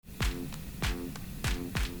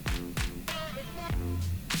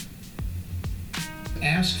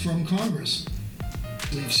ask from Congress.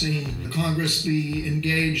 We've seen Congress be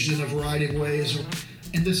engaged in a variety of ways,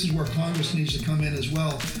 and this is where Congress needs to come in as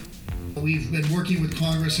well. We've been working with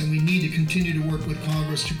Congress, and we need to continue to work with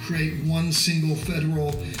Congress to create one single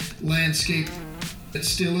federal landscape. It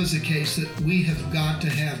still is the case that we have got to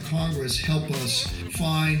have Congress help us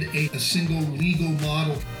find a single legal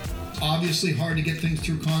model. Obviously hard to get things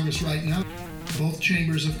through Congress right now. Both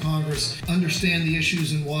chambers of Congress understand the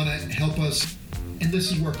issues and want to help us. And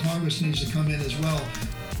this is where Congress needs to come in as well,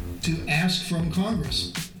 to ask from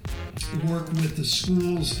Congress. Work with the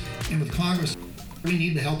schools and with Congress. We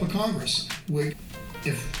need the help of Congress.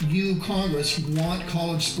 If you, Congress, want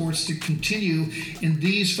college sports to continue in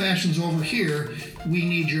these fashions over here, we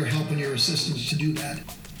need your help and your assistance to do that.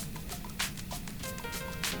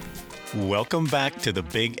 Welcome back to the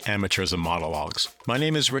Big Amateurism Monologues. My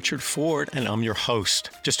name is Richard Ford, and I'm your host.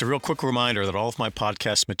 Just a real quick reminder that all of my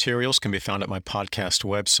podcast materials can be found at my podcast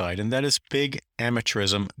website, and that is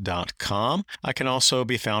bigamateurism.com. I can also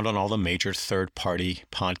be found on all the major third-party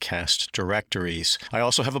podcast directories. I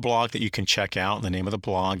also have a blog that you can check out, and the name of the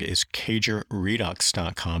blog is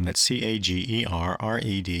cagerredux.com. That's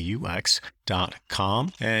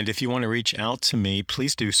CAGERREDUX.com. And if you want to reach out to me,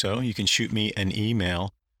 please do so. You can shoot me an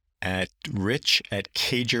email at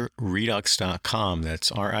rich@cagerredux.com.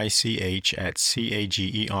 That's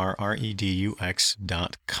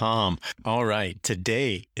RICH@CAGERREDUX.com. All right,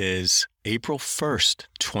 today is April 1st,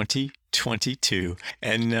 2022.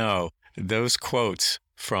 And no, those quotes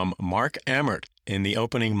from Mark Emmert in the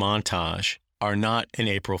opening montage are not an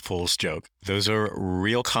April Fool's joke. Those are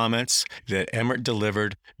real comments that Emmert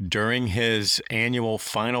delivered during his annual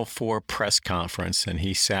Final Four press conference, and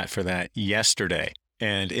he sat for that yesterday.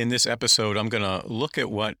 And in this episode, I'm going to look at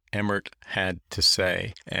what Emmert had to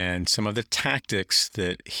say and some of the tactics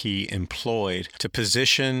that he employed to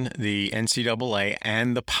position the NCAA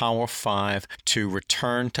and the Power Five to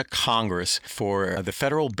return to Congress for the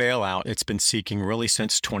federal bailout it's been seeking really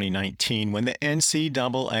since 2019, when the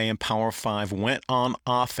NCAA and Power Five went on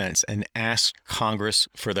offense and asked Congress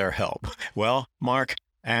for their help. Well, Mark,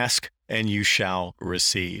 ask and you shall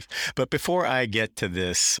receive. But before I get to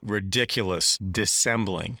this ridiculous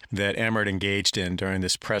dissembling that Emmert engaged in during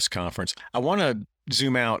this press conference, I want to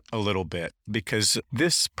zoom out a little bit because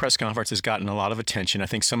this press conference has gotten a lot of attention. I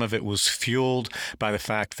think some of it was fueled by the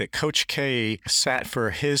fact that Coach K sat for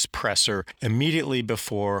his presser immediately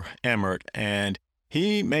before Emmert, and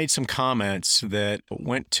he made some comments that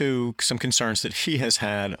went to some concerns that he has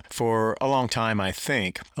had for a long time, I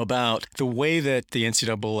think, about the way that the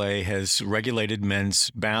NCAA has regulated men's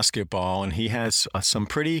basketball. And he has some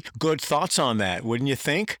pretty good thoughts on that, wouldn't you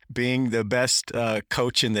think? Being the best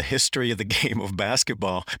coach in the history of the game of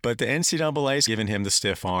basketball. But the NCAA has given him the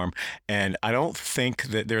stiff arm. And I don't think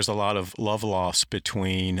that there's a lot of love lost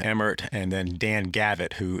between Emmert and then Dan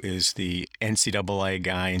Gavitt, who is the NCAA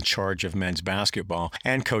guy in charge of men's basketball,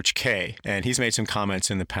 and Coach K. And he's made some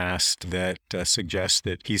comments in the past that suggest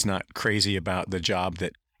that he's not crazy about the job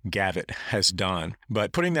that Gavitt has done.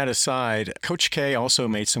 But putting that aside, Coach K also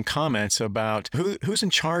made some comments about who's in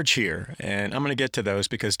charge here. And I'm going to get to those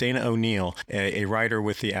because Dana O'Neill, a writer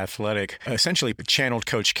with The Athletic, essentially channeled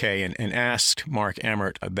Coach K and asked Mark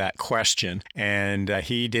Emmert that question. And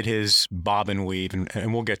he did his bob and weave,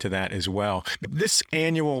 and we'll get to that as well. This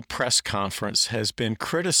annual press conference has been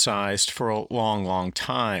criticized for a long, long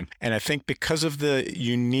time. And I think because of the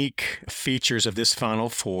unique features of this Final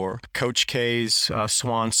Four, Coach K's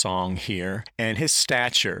swan song here, and his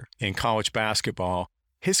stature in college basketball,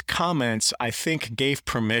 his comments, I think, gave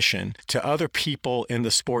permission to other people in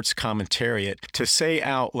the sports commentariat to say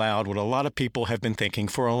out loud what a lot of people have been thinking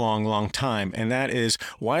for a long, long time, and that is,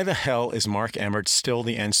 why the hell is Mark Emmert still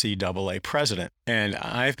the NCAA president? And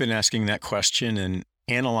I've been asking that question and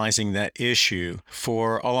analyzing that issue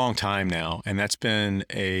for a long time now, and that's been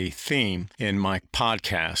a theme in my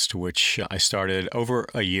podcast, which I started over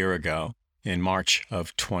a year ago in March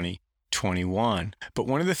of 2021. But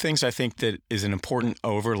one of the things I think that is an important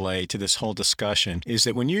overlay to this whole discussion is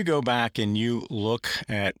that when you go back and you look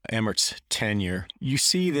at Emmert's tenure, you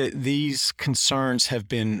see that these concerns have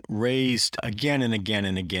been raised again and again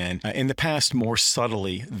and again, in the past more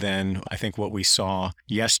subtly than I think what we saw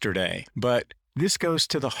yesterday. But this goes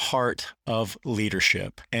to the heart of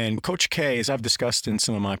leadership. And Coach K, as I've discussed in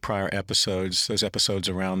some of my prior episodes, those episodes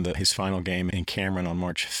around his final game in Cameron on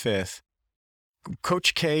March 5th,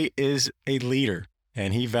 Coach K is a leader.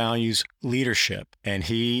 and he values leadership, and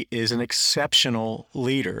he is an exceptional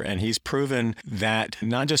leader, and he's proven that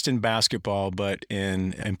not just in basketball, but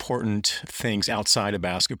in important things outside of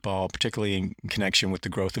basketball, particularly in connection with the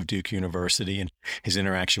growth of Duke University and his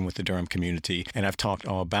interaction with the Durham community. And I've talked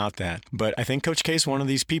all about that. But I think Coach K is one of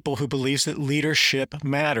these people who believes that leadership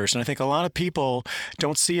matters. And I think a lot of people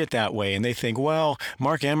don't see it that way, and they think, well,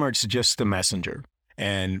 Mark Emmert's just the messenger.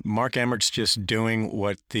 And Mark Emmert's just doing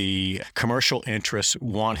what the commercial interests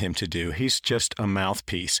want him to do. He's just a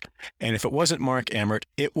mouthpiece. And if it wasn't Mark Emmert,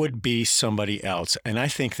 it would be somebody else. And I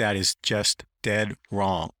think that is just dead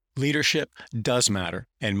wrong. Leadership does matter.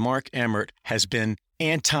 And Mark Emmert has been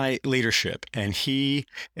anti-leadership. And he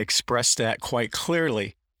expressed that quite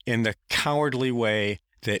clearly in the cowardly way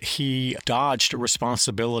that he dodged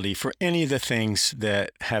responsibility for any of the things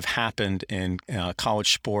that have happened in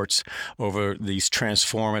college sports over these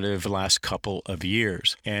transformative last couple of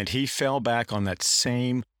years. And he fell back on that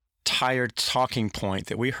same tired talking point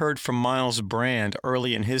that we heard from Miles Brand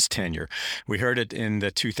early in his tenure. We heard it in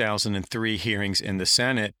the 2003 hearings in the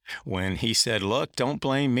Senate when he said, look, don't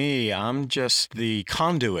blame me. I'm just the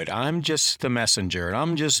conduit. I'm just the messenger. And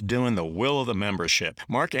I'm just doing the will of the membership.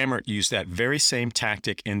 Mark Emmert used that very same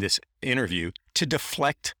tactic in this interview to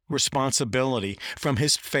deflect responsibility from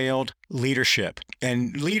his failed leadership.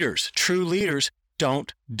 And leaders, true leaders,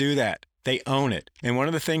 don't do that. They own it. And one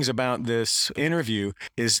of the things about this interview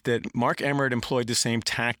is that Mark Emmert employed the same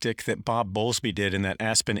tactic that Bob Bowlesby did in that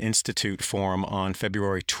Aspen Institute forum on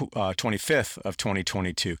February 25th of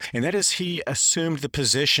 2022. And that is he assumed the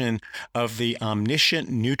position of the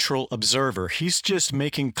omniscient neutral observer. He's just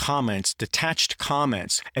making comments, detached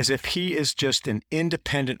comments, as if he is just an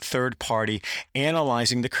independent third party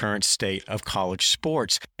analyzing the current state of college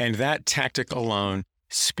sports. And that tactic alone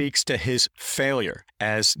speaks to his failure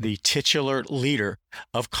as the titular leader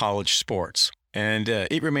of college sports. And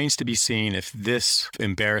it remains to be seen if this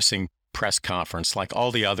embarrassing press conference, like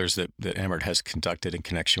all the others that Emmert has conducted in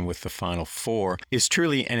connection with the Final Four, is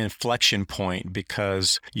truly an inflection point,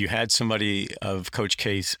 because you had somebody of Coach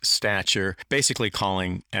K's stature basically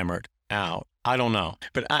calling Emmert out. I don't know,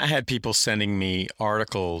 but I had people sending me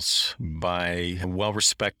articles by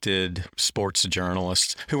well-respected sports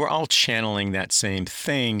journalists who were all channeling that same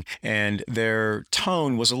thing, and their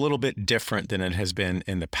tone was a little bit different than it has been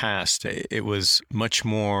in the past. It was much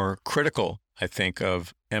more critical, I think,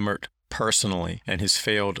 of Emmert personally and his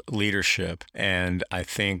failed leadership. And I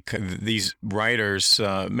think these writers,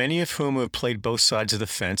 many of whom have played both sides of the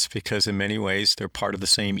fence, because in many ways they're part of the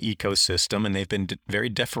same ecosystem and they've been very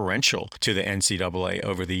deferential to the NCAA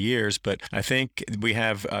over the years. But I think we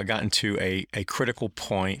have gotten to a critical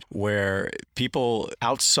point where people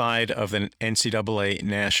outside of the NCAA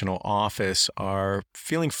national office are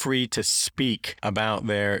feeling free to speak about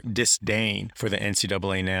their disdain for the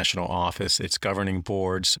NCAA national office, its governing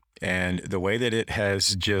boards, and the way that it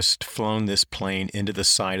has just flown this plane into the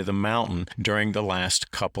side of the mountain during the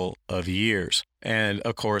last couple of years. And,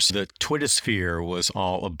 of course, the Twittersphere was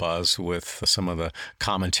all abuzz with some of the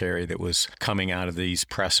commentary that was coming out of these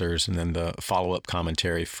pressers, and then the follow-up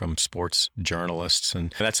commentary from sports journalists.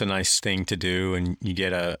 And that's a nice thing to do, and you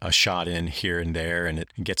get a shot in here and there, and it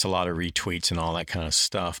gets a lot of retweets and all that kind of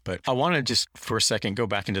stuff. But I want to just, for a second, go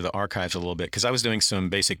back into the archives a little bit, because I was doing some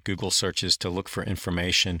basic Google searches to look for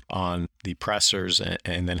information on the pressers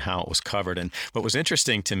and then how it was covered. And what was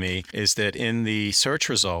interesting to me is that in the search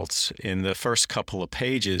results, in the first couple of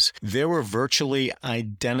pages, there were virtually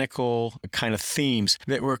identical kind of themes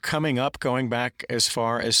that were coming up going back as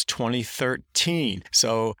far as 2013.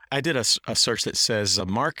 So I did a search that says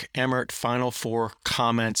Mark Emmert Final Four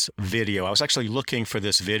comments video. I was actually looking for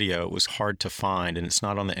this video. It was hard to find, and it's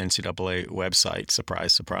not on the NCAA website.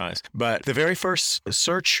 Surprise, surprise. But the very first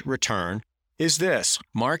search return is this: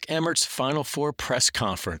 Mark Emmert's Final Four press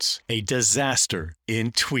conference, a disaster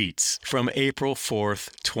in tweets, from April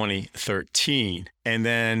 4th, 2013. And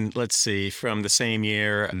then, let's see, from the same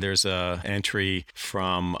year, there's a entry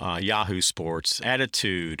from Yahoo Sports: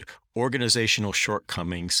 attitude, organizational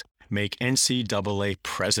shortcomings make NCAA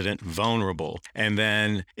president vulnerable. And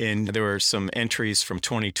then there were some entries from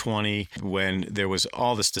 2020 when there was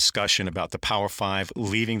all this discussion about the Power Five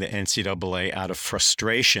leaving the NCAA out of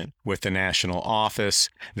frustration with the national office.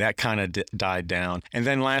 That kind of died down. And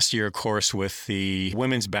then last year, of course, with the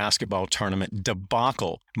women's basketball tournament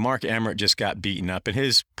debacle, Mark Emmert just got beaten up. And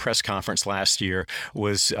his press conference last year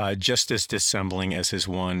was just as dissembling as his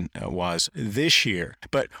one was this year.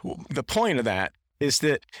 But the point of that is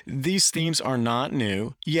that these themes are not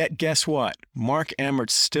new, yet guess what? Mark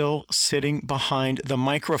Emmert's still sitting behind the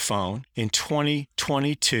microphone in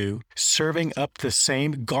 2022, serving up the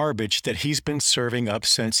same garbage that he's been serving up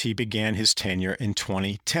since he began his tenure in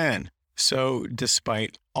 2010. So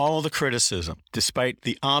despite all the criticism, despite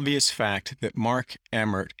the obvious fact that Mark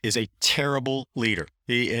Emmert is a terrible leader,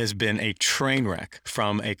 he has been a train wreck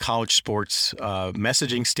from a college sports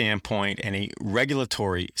messaging standpoint and a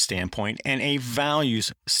regulatory standpoint and a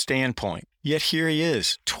values standpoint. Yet here he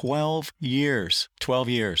is, 12 years.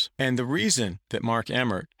 And the reason that Mark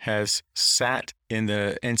Emmert has sat in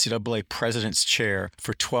the NCAA president's chair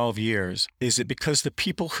for 12 years is that because the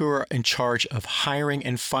people who are in charge of hiring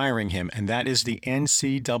and firing him, and that is the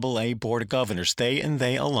NCAA Board of Governors, they and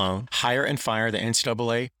they alone hire and fire the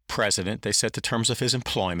NCAA president. They set the terms of his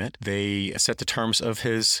employment. They set the terms of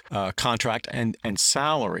his contract and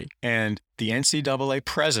salary. And the NCAA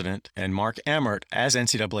president and Mark Emmert, as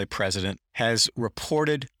NCAA president, has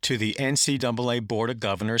reported to the NCAA Board of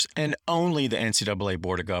Governors and only the NCAA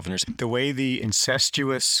Board of Governors. The way the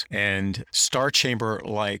incestuous and star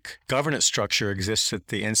chamber-like governance structure exists at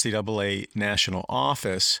the NCAA national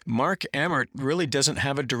office, Mark Emmert really doesn't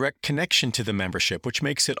have a direct connection to the membership, which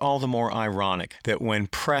makes it all the more ironic that when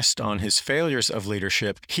pressed on his failures of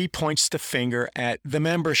leadership, he points the finger at the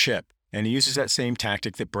membership. And he uses that same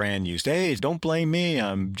tactic that Brand used. Hey, don't blame me.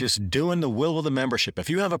 I'm just doing the will of the membership. If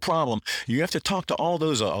you have a problem, you have to talk to all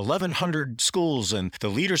those 1,100 schools and the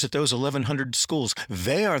leaders at those 1,100 schools.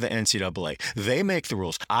 They are the NCAA. They make the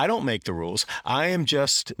rules. I don't make the rules. I am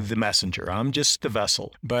just the messenger. I'm just the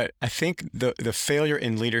vessel. But I think the failure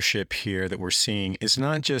in leadership here that we're seeing is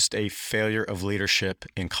not just a failure of leadership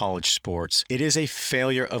in college sports. It is a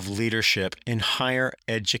failure of leadership in higher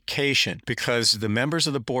education because the members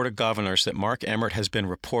of the Board of Governors that Mark Emmert has been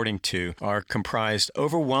reporting to are comprised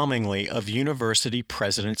overwhelmingly of university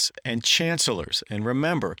presidents and chancellors. And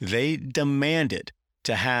remember, they demanded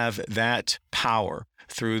to have that power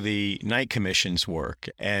through the Knight Commission's work.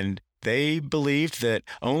 And they believed that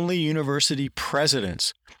only university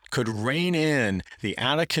presidents could rein in the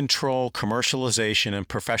out-of-control commercialization and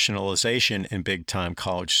professionalization in big-time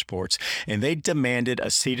college sports. And they demanded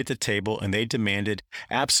a seat at the table, and they demanded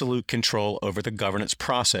absolute control over the governance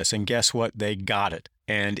process. And guess what? They got it.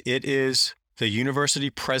 And it is the university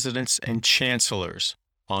presidents and chancellors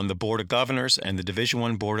on the Board of Governors and the Division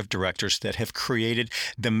I Board of Directors that have created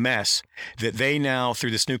the mess that they now,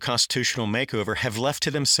 through this new constitutional makeover, have left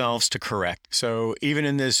to themselves to correct. So even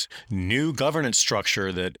in this new governance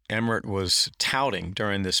structure that Emmert was touting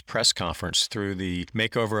during this press conference through the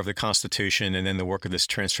makeover of the Constitution and then the work of this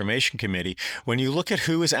transformation committee, when you look at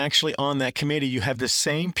who is actually on that committee, you have the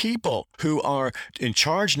same people who are in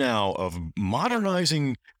charge now of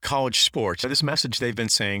modernizing college sports. This message they've been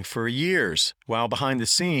saying for years, while behind the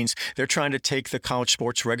scenes, they're trying to take the college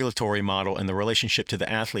sports regulatory model and the relationship to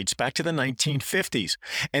the athletes back to the 1950s.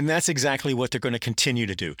 And that's exactly what they're going to continue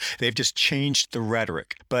to do. They've just changed the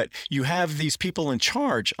rhetoric. But you have these people in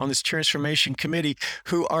charge on this transformation committee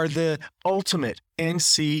who are the ultimate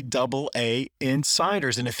NCAA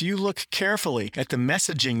insiders. And if you look carefully at the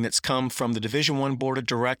messaging that's come from the Division I Board of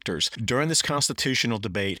Directors during this constitutional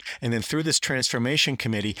debate and then through this transformation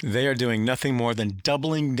committee, they are doing nothing more than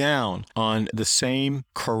doubling down on the same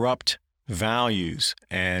corrupt values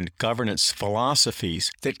and governance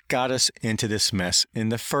philosophies that got us into this mess in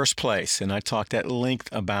the first place. And I talked at length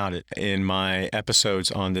about it in my episodes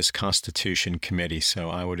on this Constitution Committee. So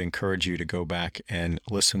I would encourage you to go back and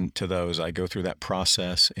listen to those. I go through that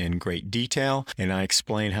process in great detail, and I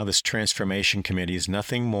explain how this Transformation Committee is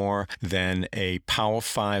nothing more than a Power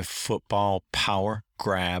 5 football power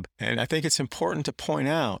grab. And I think it's important to point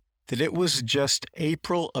out that it was just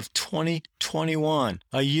April of 2021,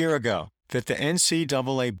 a year ago, that the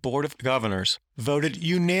NCAA Board of Governors voted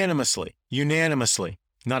unanimously,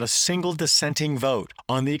 not a single dissenting vote,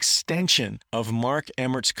 on the extension of Mark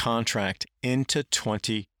Emmert's contract into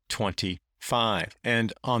 2025.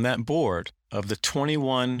 And on that board, of the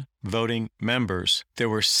 21 voting members, there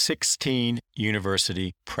were 16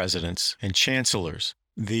 university presidents and chancellors,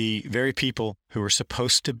 the very people who were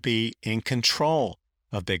supposed to be in control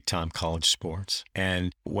of big-time college sports.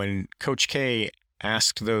 And when Coach K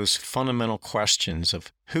asked those fundamental questions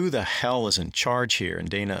of who the hell is in charge here, and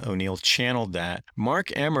Dana O'Neill channeled that,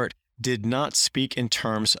 Mark Emmert did not speak in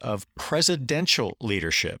terms of presidential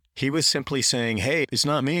leadership. He was simply saying, hey, it's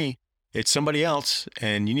not me, it's somebody else,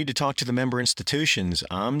 and you need to talk to the member institutions.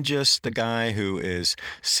 I'm just the guy who is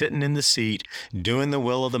sitting in the seat doing the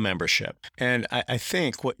will of the membership. And I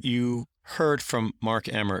think what you heard from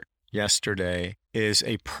Mark Emmert yesterday is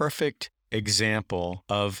a perfect example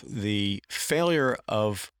of the failure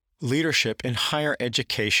of leadership in higher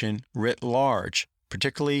education writ large,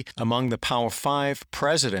 particularly among the Power Five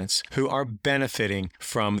presidents who are benefiting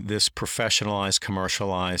from this professionalized,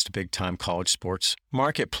 commercialized, big-time college sports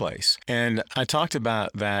marketplace. And I talked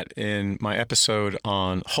about that in my episode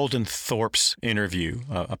on Holden Thorpe's interview,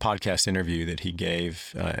 a podcast interview that he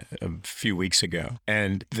gave a few weeks ago.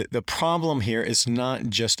 And the problem here is not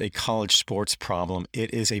just a college sports problem,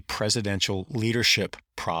 it is a presidential leadership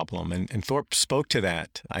problem. And Thorpe spoke to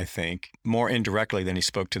that, I think, more indirectly than he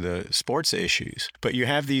spoke to the sports issues. But you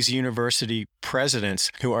have these university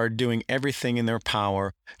presidents who are doing everything in their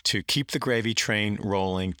power to keep the gravy train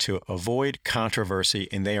rolling, to avoid controversy,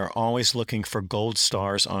 and they are always looking for gold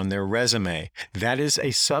stars on their resume. That is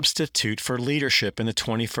a substitute for leadership in the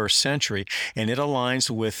 21st century, and it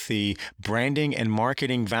aligns with the branding and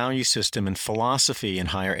marketing value system and philosophy in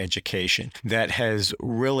higher education that has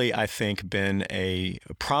really, I think, been a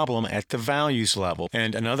problem at the values level.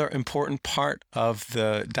 And another important part of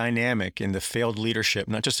the dynamic in the failed leadership,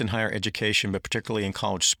 not just in higher education, but particularly in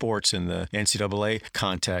college sports in the NCAA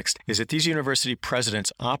context, is that these university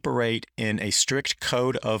presidents operate in a strict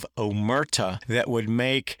code of omerta that would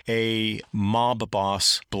make a mob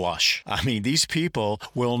boss blush. I mean, these people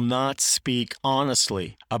will not speak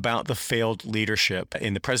honestly about the failed leadership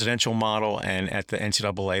in the presidential model and at the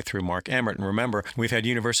NCAA through Mark Emmert. And remember, we've had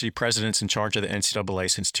university presidents in charge of the NCAA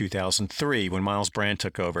since 2003 when Miles Brand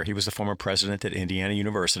took over. He was the former president at Indiana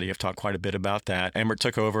University. I've talked quite a bit about that. Emmert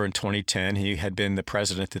took over in 2010. He had been the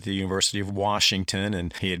president at the University of Washington,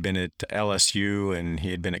 and he had been at LSU, and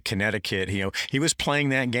he had been at Connecticut. He was playing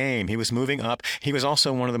that game. He was moving up. He was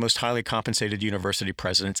also one of the most highly compensated university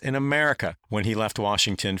presidents in America when he left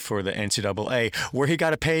Washington for the NCAA, where he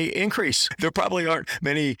got a pay increase. There probably aren't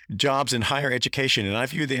many jobs in higher education, and I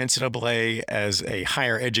view the NCAA as a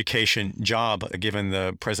higher education job given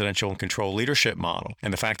the presidential and control leadership model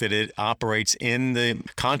and the fact that it operates in the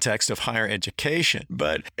context of higher education.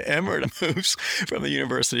 But Emmert moves from the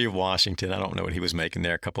University of Washington. I don't know what he was making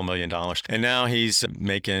there, a couple $2 million. And now he's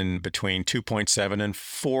making between $2.7 and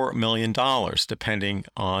 $4 million, depending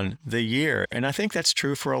on the year. And I think that's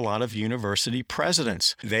true for a lot of university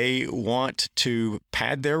presidents. They want to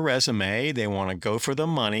pad their resume, they want to go for the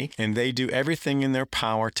money, and they do everything in their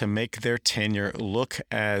power to make their tenure look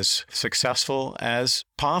as successful as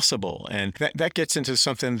possible. And that gets into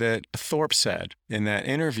something that Thorpe said in that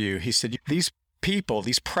interview. He said, these people,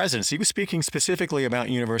 these presidents, he was speaking specifically about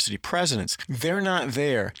university presidents, they're not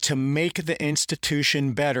there to make the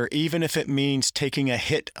institution better, even if it means taking a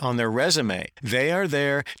hit on their resume. They are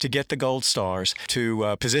there to get the gold stars,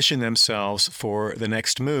 to position themselves for the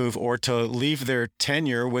next move, or to leave their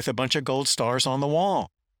tenure with a bunch of gold stars on the wall.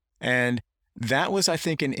 And that was, I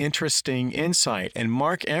think, an interesting insight. And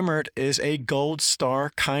Mark Emmert is a gold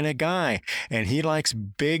star kind of guy. And he likes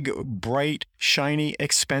big, bright, shiny,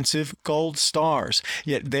 expensive gold stars.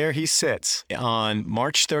 Yet there he sits on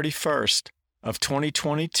March 31st of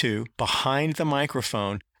 2022 behind the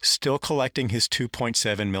microphone, still collecting his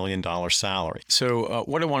 $2.7 million salary. So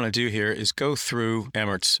what I want to do here is go through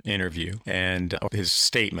Emmert's interview and his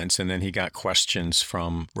statements, and then he got questions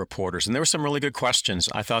from reporters. And there were some really good questions.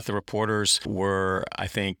 I thought the reporters were, I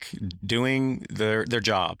think, doing their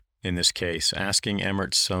job in this case, asking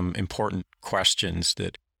Emmert some important questions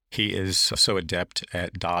that he is so adept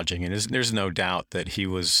at dodging. And there's no doubt that he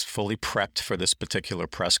was fully prepped for this particular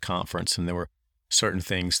press conference, and there were certain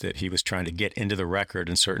things that he was trying to get into the record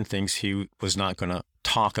and certain things he was not going to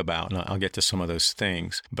talk about. And I'll get to some of those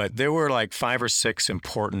things. But there were like 5 or 6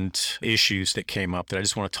 important issues that came up that I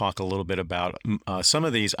just want to talk a little bit about. Some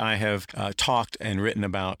of these I have talked and written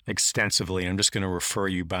about extensively. I'm just going to refer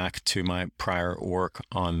you back to my prior work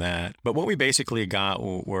on that. But what we basically got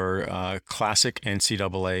were classic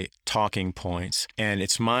NCAA talking points. And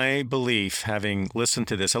it's my belief, having listened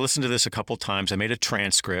to this, I listened to this a couple times. I made a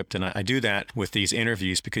transcript, and I do that with these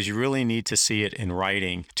interviews because you really need to see it in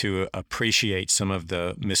writing to appreciate some of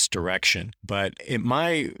the misdirection. But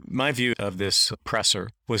my view of this presser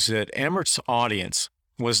was that Emmert's audience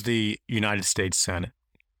was the United States Senate.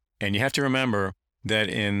 And you have to remember that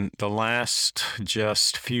in the last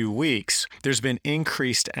just few weeks, there's been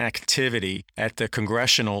increased activity at the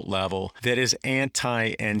congressional level that is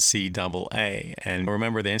anti-NCAA. And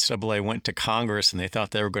remember, the NCAA went to Congress and they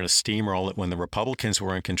thought they were going to steamroll it when the Republicans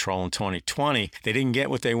were in control in 2020. They didn't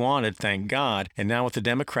get what they wanted, thank God. And now with the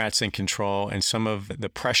Democrats in control and some of the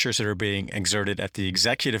pressures that are being exerted at the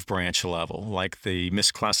executive branch level, like the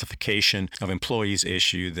misclassification of employees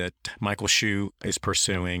issue that Michael Hsu is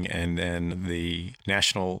pursuing, and then the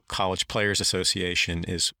National College Players Association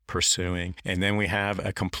is pursuing. And then we have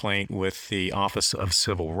a complaint with the Office of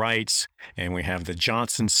Civil Rights, and we have the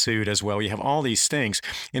Johnson suit as well. You have all these things.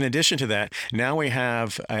 In addition to that, now we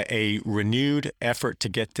have a renewed effort to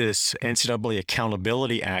get this NCAA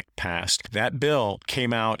Accountability Act passed. That bill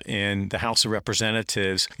came out in the House of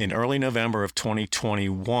Representatives in early November of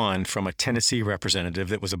 2021 from a Tennessee representative.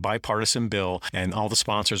 That was a bipartisan bill, and all the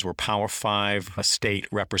sponsors were Power 5 state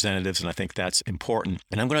representatives, and I think that's important.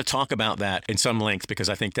 And I'm going to talk about that in some length because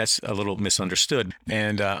I think that's a little misunderstood.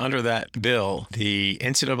 And under that bill, the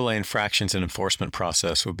NCAA infractions and enforcement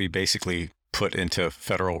process would be basically put into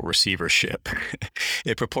federal receivership.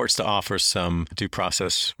 It purports to offer some due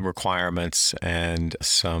process requirements and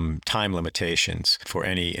some time limitations for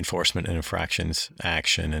any enforcement and infractions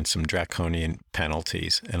action and some draconian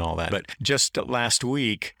penalties and all that. But just last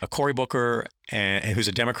week, Cory Booker, who's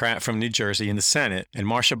a Democrat from New Jersey in the Senate, and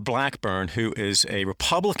Marsha Blackburn, who is a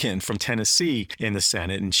Republican from Tennessee in the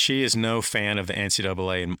Senate, and she is no fan of the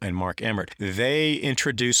NCAA and Mark Emmert, they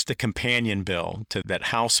introduced the companion bill to that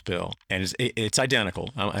House bill, and it's identical,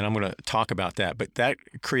 and I'm going to talk about that, but that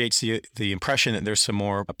creates the impression that there's some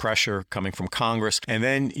more pressure coming from Congress. And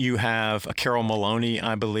then you have Carol Maloney,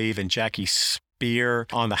 I believe, and Jackie Speer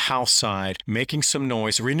on the House side making some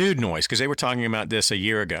noise, renewed noise, because they were talking about this a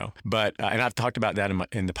year ago. But and I've talked about that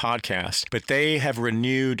in the podcast. But they have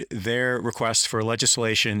renewed their request for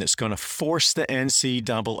legislation that's going to force the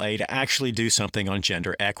NCAA to actually do something on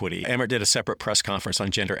gender equity. Emmert did a separate press conference on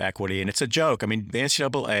gender equity, and it's a joke. I mean, the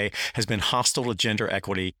NCAA has been hostile to gender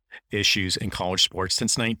equity issues in college sports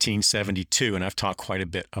since 1972, and I've talked quite a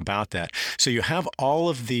bit about that. So you have all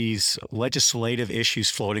of these legislative issues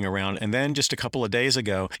floating around, and then just a couple of days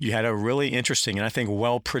ago, you had a really interesting and I think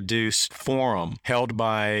well-produced forum held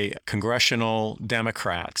by congressional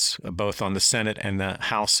Democrats, both on the Senate and the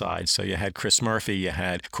House side. So you had Chris Murphy, you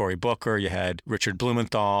had Cory Booker, you had Richard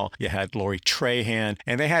Blumenthal, you had Lori Trahan,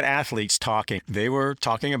 and they had athletes talking. They were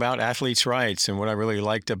talking about athletes' rights, and what I really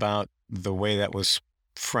liked about the way that was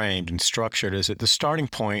framed and structured is that the starting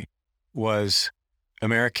point was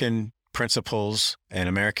American principles and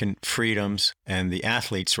American freedoms and the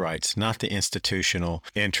athletes' rights, not the institutional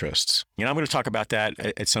interests. You know, I'm going to talk about that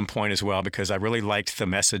at some point as well, because I really liked the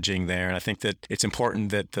messaging there. And I think that it's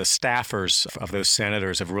important that the staffers of those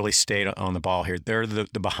senators have really stayed on the ball here. They're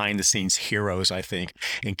the behind-the-scenes heroes, I think,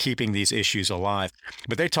 in keeping these issues alive.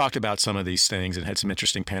 But they talked about some of these things and had some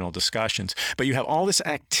interesting panel discussions. But you have all this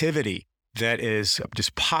activity that is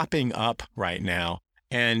just popping up right now.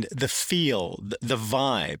 And the feel, the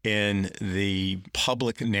vibe in the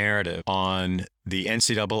public narrative on the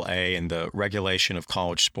NCAA and the regulation of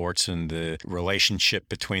college sports and the relationship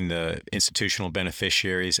between the institutional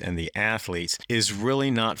beneficiaries and the athletes is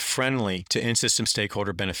really not friendly to in-system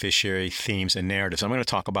stakeholder beneficiary themes and narratives. I'm going to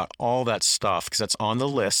talk about all that stuff because that's on the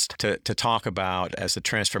list to talk about as the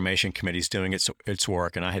Transformation Committee is doing its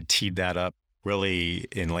work. And I had teed that up really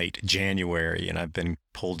in late January, and I've been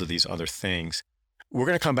pulled to these other things. We're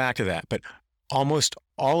going to come back to that, but almost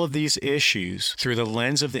all of these issues through the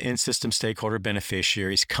lens of the in-system stakeholder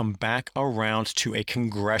beneficiaries come back around to a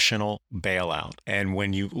congressional bailout. And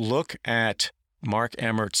when you look at Mark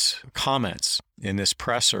Emmert's comments in this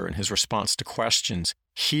presser and his response to questions,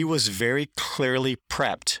 he was very clearly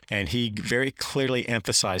prepped, and he very clearly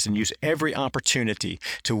emphasized and used every opportunity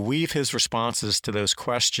to weave his responses to those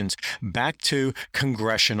questions back to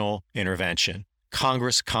congressional intervention.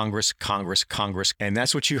 Congress, Congress, Congress, Congress. And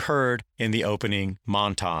that's what you heard in the opening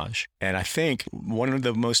montage. And I think one of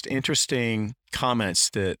the most interesting comments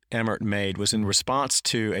that Emmert made was in response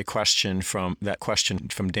to a question from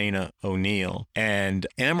Dana O'Neill. And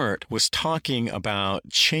Emmert was talking about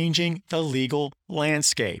changing the legal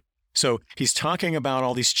landscape. So he's talking about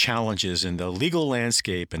all these challenges in the legal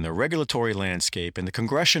landscape and the regulatory landscape and the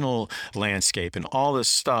congressional landscape and all this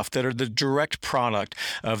stuff that are the direct product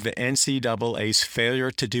of the NCAA's failure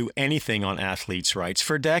to do anything on athletes' rights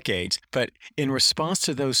for decades. But in response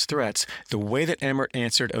to those threats, the way that Emmert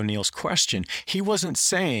answered O'Neill's question, he wasn't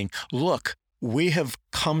saying, look, we have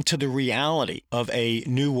come to the reality of a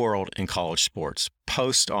new world in college sports,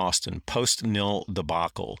 post-Austin, post-Nil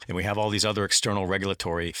debacle, and we have all these other external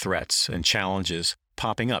regulatory threats and challenges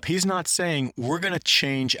popping up. He's not saying we're going to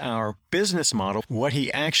change our business model. What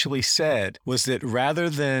he actually said was that rather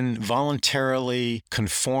than voluntarily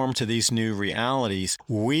conform to these new realities,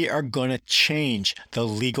 we are going to change the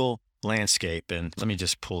legal landscape. And let me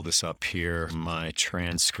just pull this up here, my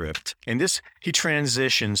transcript. And this, he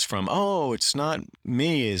transitions from, oh, it's not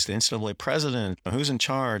me as the NCAA president. Who's in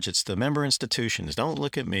charge? It's the member institutions. Don't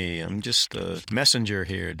look at me. I'm just a messenger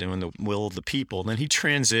here doing the will of the people. And then he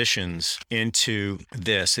transitions into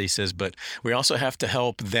this. He says, but we also have to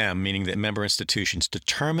help them, meaning the member institutions,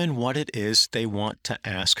 determine what it is they want to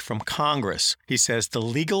ask from Congress. He says the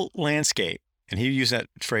legal landscape, and he used that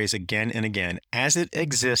phrase again and again, as it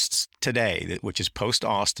exists today, which is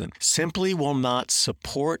post-Austin, simply will not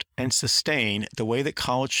support and sustain the way that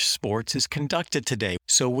college sports is conducted today.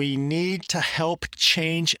 So we need to help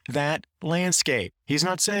change that landscape. He's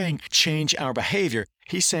not saying change our behavior.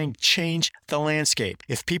 He's saying change the landscape.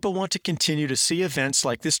 If people want to continue to see events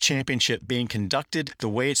like this championship being conducted the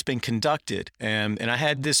way it's been conducted, and I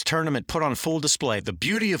had this tournament put on full display, the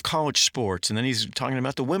beauty of college sports, and then he's talking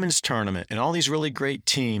about the women's tournament and all these really great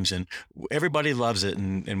teams, and everybody loves it,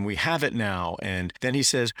 and we have it now. And then he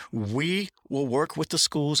says, we will work with the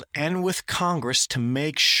schools and with Congress to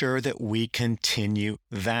make sure that we continue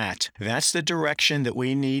that. That's the direction that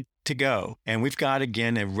we need to go. And we've got,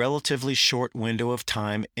 again, a relatively short window of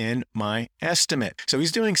time in my estimate. So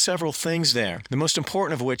he's doing several things there. The most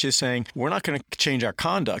important of which is saying, we're not going to change our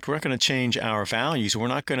conduct. We're not going to change our values. We're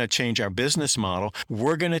not going to change our business model.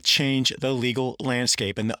 We're going to change the legal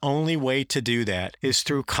landscape. And the only way to do that is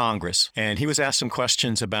through Congress. And he was asked some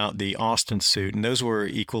questions about the Austin suit, and those were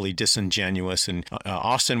equally disingenuous. And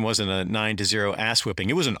Austin wasn't a 9-0 ass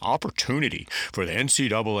whipping. It was an opportunity for the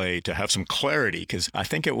NCAA to have some clarity, because I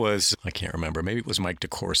think it was, I can't remember, maybe it was Mike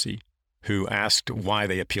DeCourcy, who asked why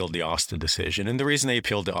they appealed the Austin decision. And the reason they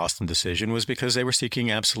appealed the Austin decision was because they were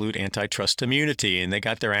seeking absolute antitrust immunity, and they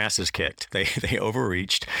got their asses kicked. They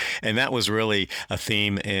overreached. And that was really a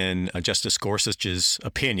theme in Justice Gorsuch's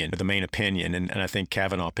opinion, the main opinion. And I think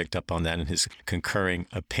Kavanaugh picked up on that in his concurring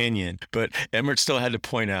opinion. But Emmert still had to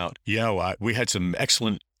point out, we had some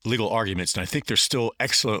excellent legal arguments, and I think there's still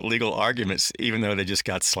excellent legal arguments, even though they just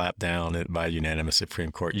got slapped down by a unanimous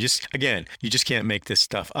Supreme Court. You just can't make this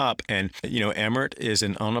stuff up. And, Emmert is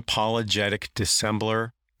an unapologetic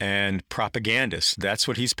dissembler and propagandist. That's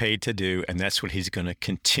what he's paid to do, and that's what he's going to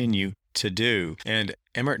continue to do. And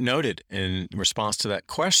Emmert noted in response to that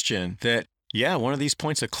question that, one of these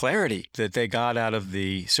points of clarity that they got out of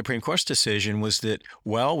the Supreme Court's decision was that,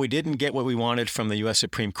 we didn't get what we wanted from the U.S.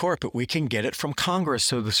 Supreme Court, but we can get it from Congress.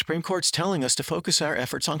 So the Supreme Court's telling us to focus our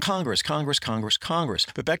efforts on Congress.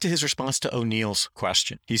 But back to his response to O'Neill's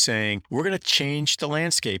question. He's saying, we're going to change the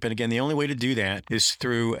landscape. And again, the only way to do that is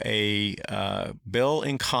through a bill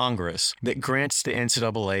in Congress that grants the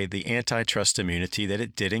NCAA the antitrust immunity that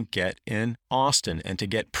it didn't get in Austin, and to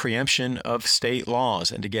get preemption of state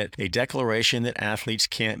laws, and to get a declaration that athletes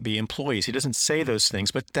can't be employees. He doesn't say those things,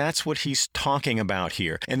 but that's what he's talking about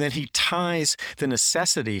here. And then he ties the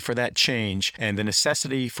necessity for that change and the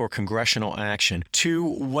necessity for congressional action to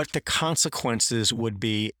what the consequences would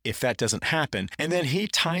be if that doesn't happen. And then he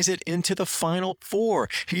ties it into the Final Four.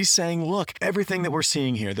 He's saying, look, everything that we're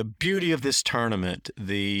seeing here, the beauty of this tournament,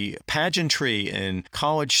 the pageantry in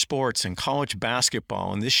college sports and college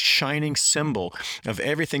basketball, and this shining symbol of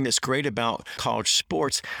everything that's great about college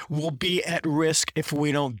sports will be at risk if we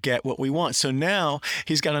don't get what we want. So now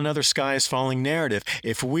he's got another sky is falling narrative.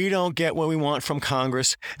 If we don't get what we want from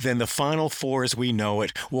Congress, then the Final Four as we know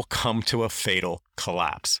it will come to a fatal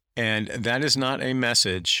collapse. And that is not a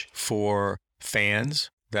message for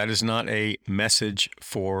fans. That is not a message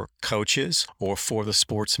for coaches or for the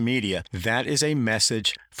sports media. That is a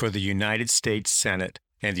message for the United States Senate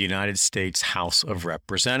and the United States House of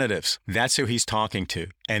Representatives. That's who he's talking to.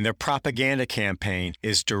 And their propaganda campaign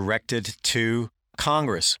is directed to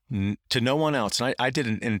Congress, to no one else. And I did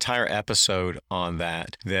an entire episode on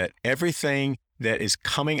that everything that is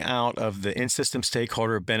coming out of the in-system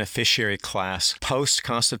stakeholder beneficiary class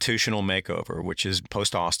post-constitutional makeover, which is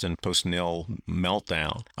post-Austin, post-Nil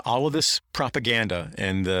meltdown. All of this propaganda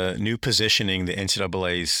and the new positioning the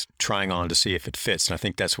NCAA's trying on to see if it fits. And I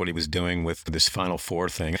think that's what he was doing with this Final Four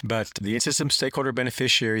thing. But the in-system stakeholder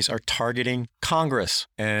beneficiaries are targeting Congress.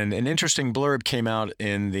 And an interesting blurb came out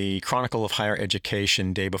in the Chronicle of Higher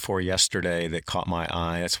Education day before yesterday that caught my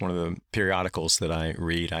eye. That's one of the periodicals that I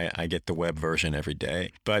read. I get the web version every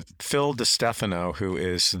day. But Phil DeStefano, who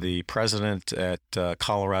is the president at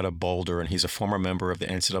Colorado Boulder, and he's a former member of the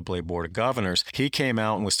NCAA Board of Governors, he came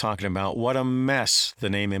out and was talking about what a mess the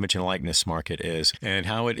name, image, and likeness market is, and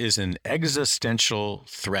how it is an existential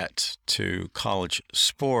threat to college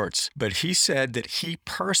sports. But he said that he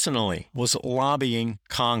personally was lobbying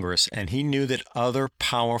Congress, and he knew that other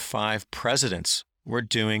Power 5 presidents were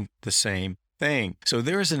doing the same thing. So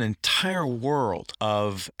there is an entire world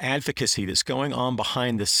of advocacy that's going on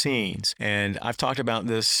behind the scenes. And I've talked about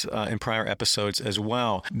this in prior episodes as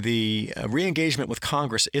well. The re-engagement with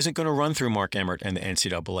Congress isn't going to run through Mark Emmert and the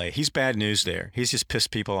NCAA. He's bad news there. He's just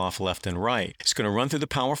pissed people off left and right. It's going to run through the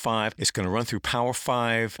Power Five. It's going to run through Power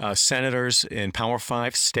Five senators in Power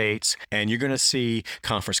Five states. And you're going to see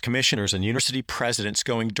conference commissioners and university presidents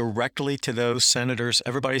going directly to those senators.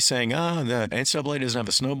 Everybody's saying, the NCAA doesn't have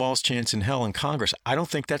a snowball's chance in hell in Congress. I don't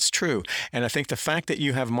think that's true. And I think the fact that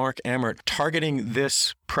you have Mark Emmert targeting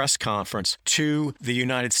this press conference to the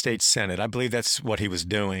United States Senate, I believe that's what he was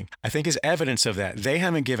doing, I think is evidence of that. They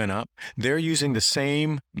haven't given up. They're using the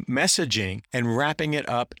same messaging and wrapping it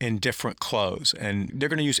up in different clothes. And they're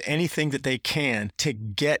going to use anything that they can to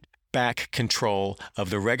get back control of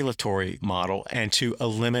the regulatory model and to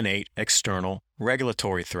eliminate external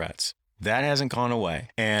regulatory threats. That hasn't gone away.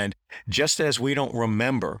 And just as we don't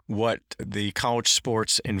remember what the college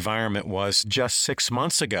sports environment was just 6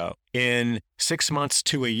 months ago, in 6 months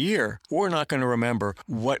to a year, we're not going to remember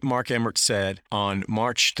what Mark Emmert said on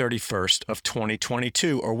March 31st of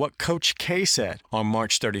 2022 or what Coach K said on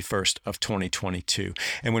March 31st of 2022.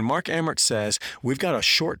 And when Mark Emmert says, we've got a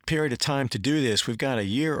short period of time to do this, we've got a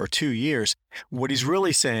year or 2 years, what he's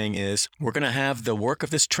really saying is we're going to have the work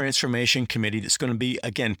of this transformation committee that's going to be,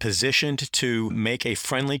 again, positioned to make a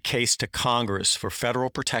friendly case to Congress for federal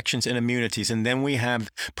protections and immunities. And then we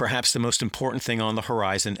have perhaps the most important thing on the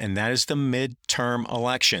horizon, and that is the midterm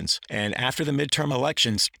elections. And after the midterm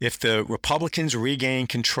elections, if the Republicans regain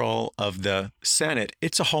control of the Senate,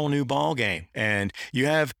 it's a whole new ballgame. And you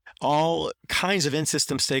have all kinds of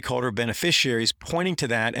in-system stakeholder beneficiaries pointing to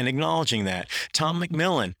that and acknowledging that. Tom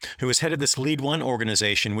McMillan, who is head of this Lead One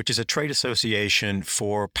organization, which is a trade association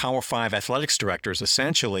for Power Five athletics directors,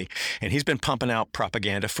 essentially, and he's been pumping out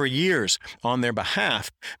propaganda for years on their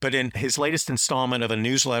behalf. But in his latest installment of a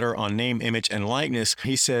newsletter on name, image, and likeness,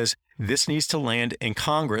 he says, this needs to land in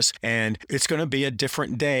Congress, and it's going to be a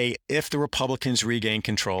different day if the Republicans regain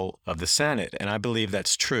control of the Senate. And I believe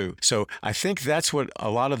that's true. So I think that's what a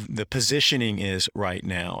lot of the positioning is right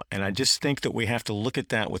now. And I just think that we have to look at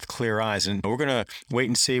that with clear eyes. And we're going to wait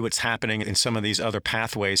and see what's happening in some of these other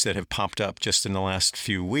pathways that have popped up just in the last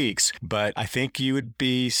few weeks. But I think you would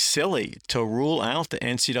be silly to rule out the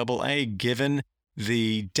NCAA given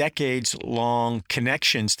the decades-long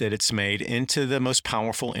connections that it's made into the most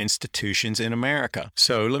powerful institutions in America.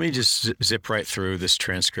 So let me just zip right through this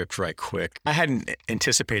transcript right quick. I hadn't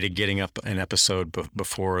anticipated getting up an episode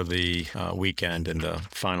before the weekend and the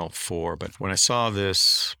Final Four, but when I saw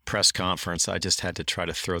this press conference, I just had to try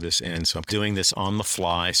to throw this in. So I'm doing this on the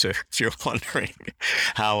fly. So if you're wondering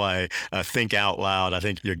how I think out loud, I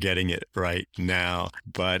think you're getting it right now.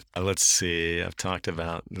 But let's see. I've talked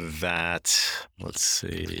about that. Let's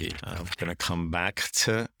see. I'm going to come back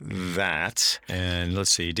to that. And let's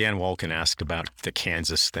see. Dan Wolkin asked about the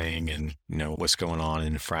Kansas thing and, what's going on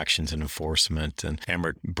in infractions and enforcement. And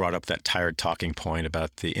Emmert brought up that tired talking point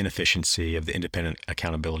about the inefficiency of the independent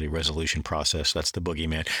accountability resolution process. That's the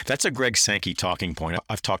boogeyman. That's a Greg Sankey talking point.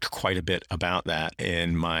 I've talked quite a bit about that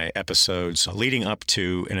in my episodes leading up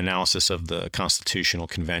to an analysis of the Constitutional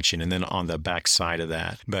Convention and then on the backside of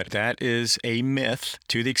that. But that is a myth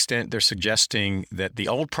to the extent they're suggesting that the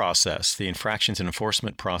old process, the infractions and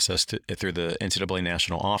enforcement process through the NCAA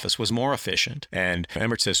National Office was more efficient. And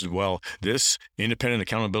Emmert says, well, this independent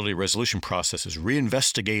accountability resolution process is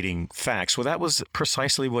reinvestigating facts. Well, that was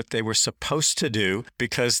precisely what they were supposed to do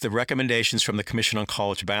because the recommendations from the Commission on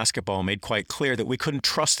College Basketball made quite clear that we couldn't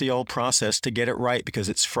trust the old process to get it right because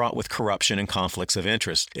it's fraught with corruption and conflicts of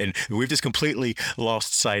interest. And we've just completely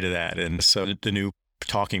lost sight of that. And so the new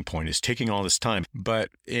talking point is taking all this time. But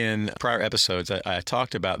in prior episodes, I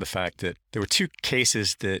talked about the fact that there were two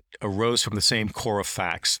cases that arose from the same core of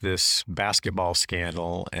facts, this basketball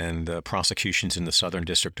scandal and the prosecutions in the Southern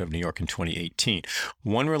District of New York in 2018.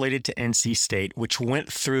 One related to NC State, which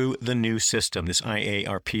went through the new system, this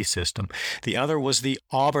IARP system. The other was the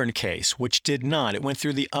Auburn case, which did not. It went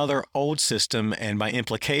through the other old system, and by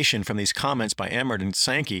implication from these comments by Emmert and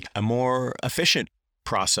Sankey, a more efficient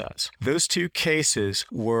process. Those two cases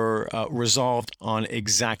were resolved on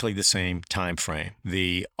exactly the same time frame.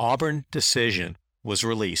 The Auburn decision was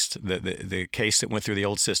released, the case that went through the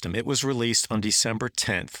old system, it was released on December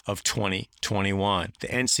 10th of 2021. The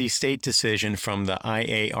NC State decision from the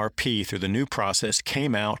IARP through the new process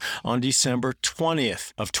came out on December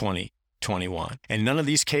 20th of 2021. 2021. And none of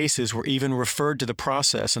these cases were even referred to the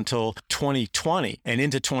process until 2020 and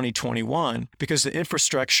into 2021 because the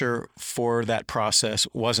infrastructure for that process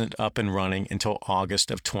wasn't up and running until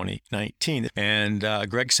August of 2019. And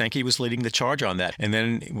Greg Sankey was leading the charge on that. And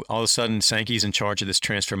then all of a sudden, Sankey's in charge of this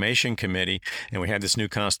transformation committee, and we have this new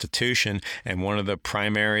constitution. And one of the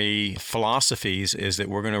primary philosophies is that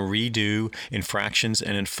we're going to redo infractions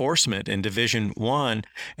and enforcement in Division I,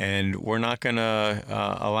 and we're not going to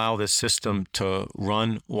allow this system to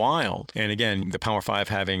run wild. And again, the Power Five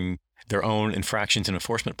having their own infractions and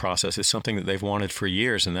enforcement process is something that they've wanted for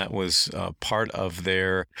years, and that was part of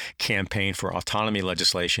their campaign for autonomy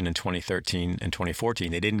legislation in 2013 and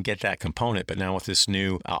 2014. They didn't get that component, but now with this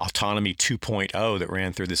new Autonomy 2.0 that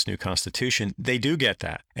ran through this new constitution, they do get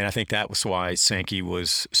that. And I think that was why Sankey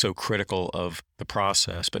was so critical of the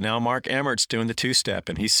process. But now Mark Emmert's doing the two-step,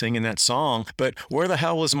 and he's singing that song. But where the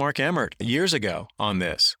hell was Mark Emmert years ago on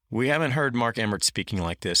this? We haven't heard Mark Emmert speaking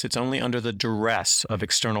like this. It's only under the duress of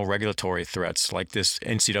external regulatory threats like this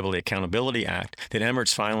NCAA Accountability Act that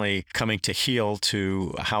Emmert's finally coming to heel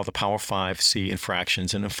to how the Power Five see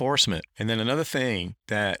infractions and enforcement. And then another thing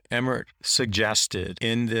that Emmert suggested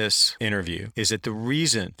in this interview is that the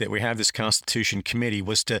reason that we have this Constitution Committee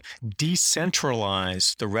was to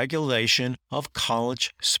decentralize the regulation of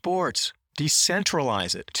college sports.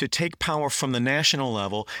 Decentralize it, to take power from the national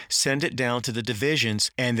level, send it down to the divisions,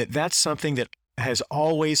 and that's something that has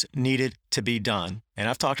always needed to be done. And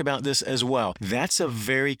I've talked about this as well. That's a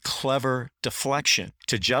very clever deflection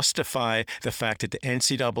to justify the fact that the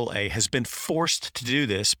NCAA has been forced to do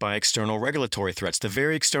this by external regulatory threats, the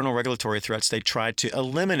very external regulatory threats they tried to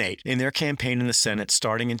eliminate in their campaign in the Senate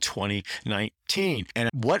starting in 2019. And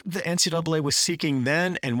what the NCAA was seeking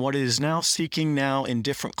then and what it is now seeking now in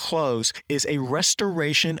different clothes is a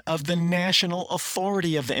restoration of the national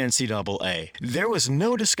authority of the NCAA. There was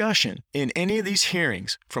no discussion in any of these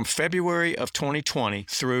hearings from February of 2020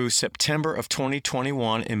 through September of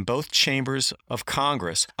 2021 in both chambers of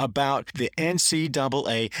Congress about the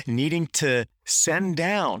NCAA needing to send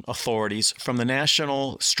down authorities from the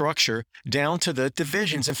national structure down to the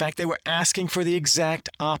divisions. In fact, they were asking for the exact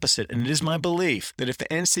opposite. And it is my belief that if the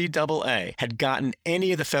NCAA had gotten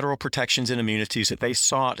any of the federal protections and immunities that they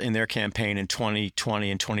sought in their campaign in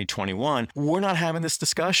 2020 and 2021, we're not having this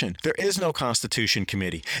discussion. There is no Constitution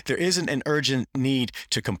Committee. There isn't an urgent need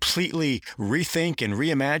to completely rethink and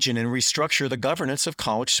reimagine and restructure the governance of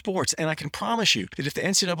college sports. And I can promise you that if the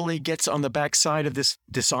NCAA gets on the backside of this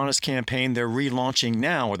dishonest campaign they're relaunching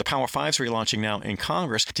now, or the Power Five's relaunching now in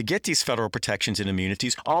Congress to get these federal protections and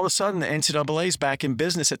immunities, all of a sudden the NCAA is back in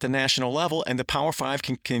business at the national level, and the Power Five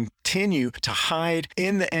can continue to hide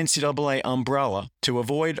in the NCAA umbrella to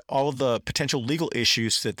avoid all of the potential legal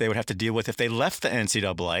issues that they would have to deal with if they left the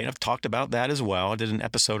NCAA. And I've talked about that as well. I did an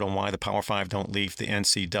episode on why the Power Five don't leave the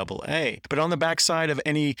NCAA. But on the backside of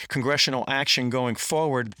any congressional action going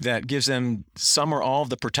forward that gives them some or all of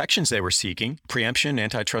the protections they were seeking, preemption,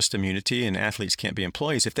 antitrust immunity, and athletes can't be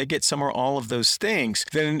employees, if they get some or all of those things,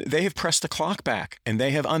 then they have pressed the clock back, and they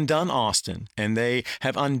have undone Austin, and they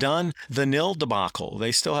have undone the nil debacle.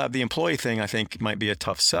 They still have the employee thing, I think, might be a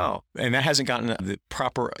tough sell. And that hasn't gotten the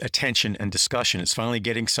proper attention and discussion. It's finally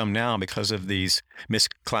getting some now because of these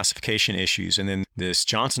misclassification issues and then this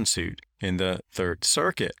Johnson suit in the Third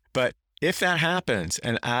Circuit. But if that happens,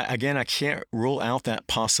 and I can't rule out that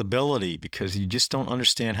possibility because you just don't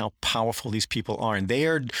understand how powerful these people are. And they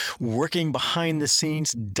are working behind the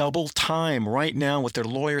scenes double time right now with their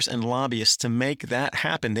lawyers and lobbyists to make that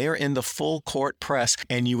happen. They are in the full court press,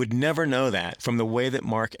 and you would never know that from the way that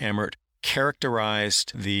Mark Emmert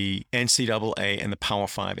characterized the NCAA and the Power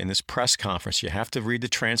Five in this press conference. You have to read the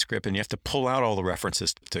transcript, and you have to pull out all the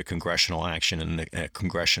references to congressional action and a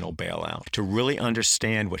congressional bailout to really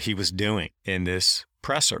understand what he was doing in this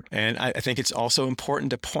presser. And I think it's also important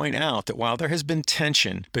to point out that while there has been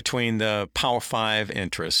tension between the Power Five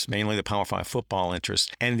interests, mainly the Power Five football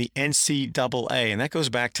interests, and the NCAA, and that goes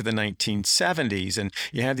back to the 1970s, and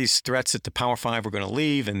you have these threats that the Power Five were going to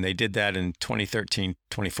leave, and they did that in 2013,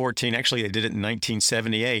 2014. Actually, they did it in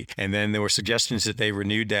 1978, and then there were suggestions that they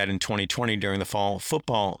renewed that in 2020 during the fall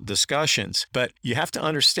football discussions. But you have to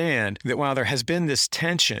understand that while there has been this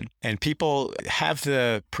tension, and people have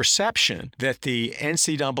the perception that the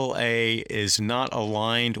NCAA is not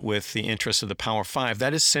aligned with the interests of the Power Five,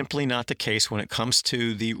 that is simply not the case when it comes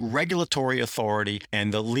to the regulatory authority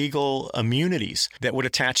and the legal immunities that would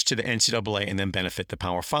attach to the NCAA and then benefit the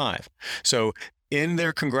Power Five. So in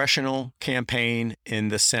their congressional campaign in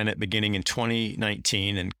the Senate beginning in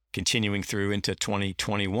 2019 and continuing through into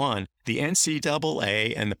 2021, the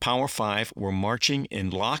NCAA and the Power Five were marching in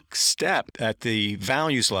lockstep at the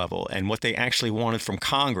values level and what they actually wanted from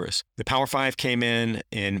Congress. The Power Five came in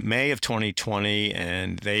May of 2020,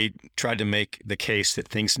 and they tried to make the case that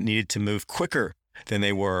things needed to move quicker than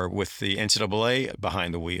they were with the NCAA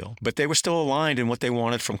behind the wheel. But they were still aligned in what they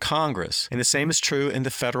wanted from Congress. And the same is true in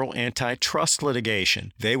the federal antitrust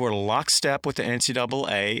litigation. They were lockstep with the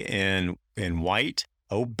NCAA in White,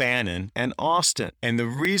 O'Bannon, and Austin. And the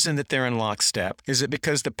reason that they're in lockstep is that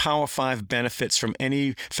because the Power Five benefits from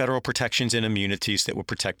any federal protections and immunities that would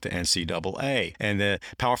protect the NCAA. And the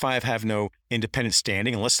Power Five have no independent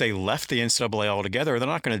standing unless they left the NCAA altogether. They're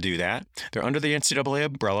not going to do that. They're under the NCAA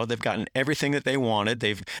umbrella. They've gotten everything that they wanted.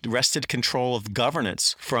 They've wrested control of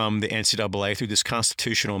governance from the NCAA through this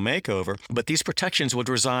constitutional makeover. But these protections would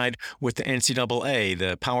reside with the NCAA.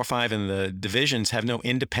 The Power Five and the divisions have no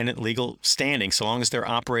independent legal standing so long as they're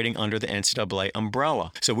operating under the NCAA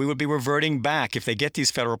umbrella. So we would be reverting back, if they get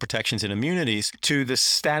these federal protections and immunities, to the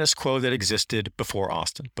status quo that existed before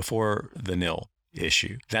Austin, before the nil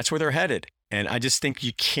issue. That's where they're headed. And I just think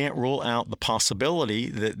you can't rule out the possibility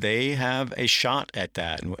that they have a shot at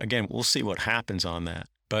that. And again, we'll see what happens on that.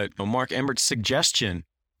 But Mark Emmert's suggestion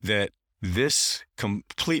that this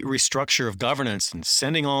complete restructure of governance and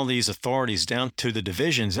sending all these authorities down to the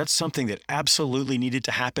divisions, that's something that absolutely needed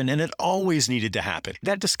to happen, and it always needed to happen.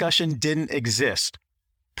 That discussion didn't exist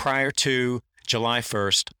prior to July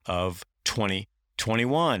 1st of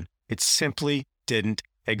 2021. It simply didn't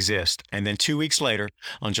exist. And then 2 weeks later,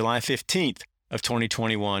 on July 15th of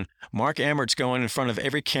 2021, Mark Emmert's going in front of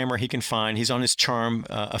every camera he can find. He's on his charm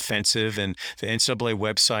offensive, and the NCAA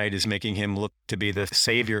website is making him look to be the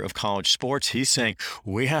savior of college sports. He's saying,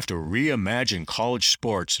 we have to reimagine college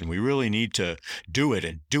sports, and we really need to do it,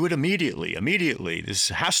 and do it immediately. This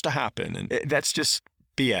has to happen. And that's just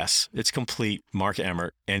BS. It's complete Mark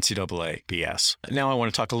Emmert, NCAA BS. Now I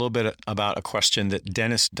want to talk a little bit about a question that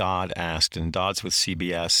Dennis Dodd asked, and Dodd's with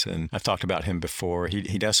CBS, and I've talked about him before.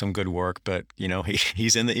 He does some good work, but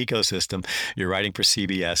he's in the ecosystem. You're writing for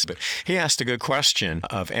CBS, but he asked a good question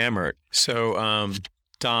of Emmert. So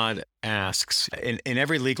Dodd asks, in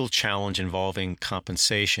every legal challenge involving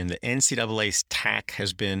compensation, the NCAA's tack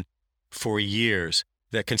has been for years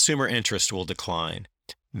that consumer interest will decline,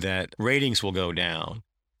 that ratings will go down,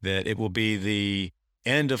 that it will be the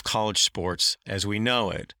end of college sports as we know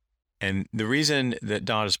it. And the reason that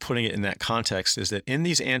Dodd is putting it in that context is that in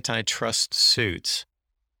these antitrust suits,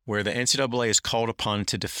 where the NCAA is called upon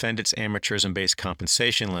to defend its amateurism-based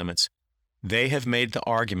compensation limits, they have made the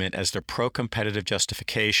argument as their pro-competitive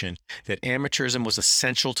justification that amateurism was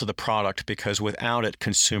essential to the product because without it,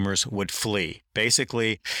 consumers would flee.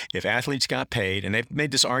 Basically, if athletes got paid, and they've made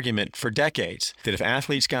this argument for decades, that if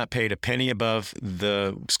athletes got paid a penny above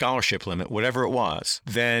the scholarship limit, whatever it was,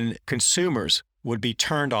 then consumers would be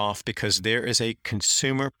turned off because there is a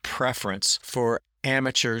consumer preference for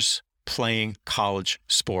amateurs playing college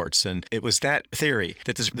sports. And it was that theory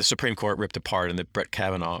that the Supreme Court ripped apart and that Brett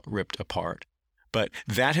Kavanaugh ripped apart. But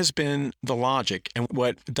that has been the logic. And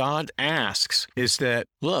what Dodd asks is that,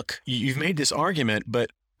 look, you've made this argument, but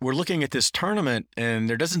we're looking at this tournament and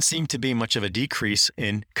there doesn't seem to be much of a decrease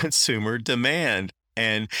in consumer demand.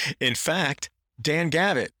 And in fact, Dan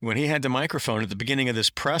Gavitt, when he had the microphone at the beginning of this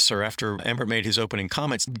presser after Emmert made his opening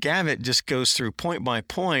comments, Gavitt just goes through point by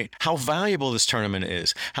point how valuable this tournament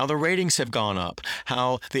is, how the ratings have gone up,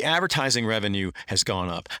 how the advertising revenue has gone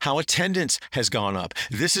up, how attendance has gone up.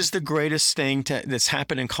 This is the greatest thing that's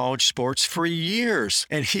happened in college sports for years.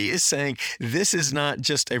 And he is saying this is not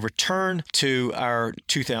just a return to our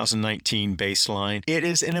 2019 baseline. It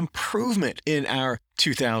is an improvement in our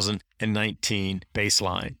 2019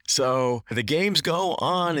 baseline. So the games go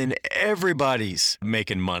on and everybody's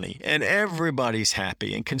making money and everybody's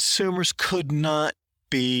happy and consumers could not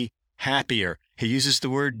be happier. He uses the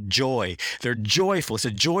word joy. They're joyful. It's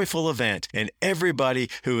a joyful event and everybody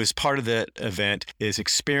who is part of that event is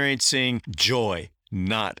experiencing joy,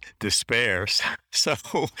 not despair. So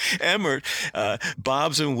Emmert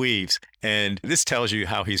bobs and weaves. And this tells you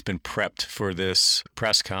how he's been prepped for this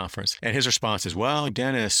press conference. And his response is, well,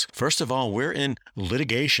 Dennis, first of all, we're in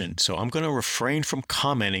litigation, so I'm going to refrain from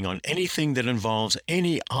commenting on anything that involves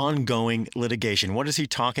any ongoing litigation. What is he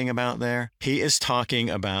talking about there? He is talking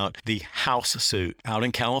about the House suit out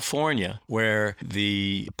in California, where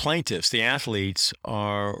the plaintiffs, the athletes,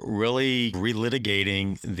 are really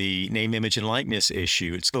relitigating the name, image, and likeness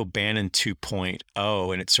issue. It's O'Bannon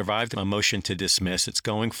 2.0, and it survived a motion to dismiss. It's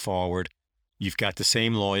going forward. You've got the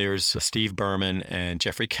same lawyers, Steve Berman and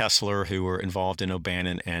Jeffrey Kessler, who were involved in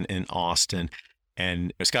O'Bannon and in Austin.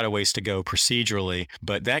 And it's got a ways to go procedurally,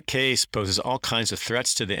 but that case poses all kinds of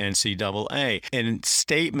threats to the NCAA. And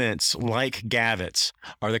statements like Gavitt's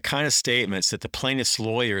are the kind of statements that the plaintiffs'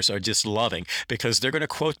 lawyers are just loving, because they're going to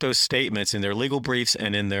quote those statements in their legal briefs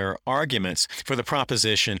and in their arguments for the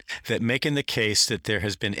proposition that making the case that there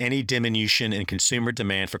has been any diminution in consumer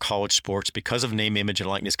demand for college sports because of name, image, and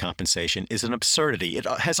likeness compensation is an absurdity. It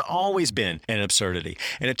has always been an absurdity.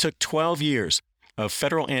 And it took 12 years of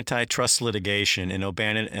federal antitrust litigation in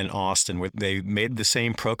O'Bannon and Austin, where they made the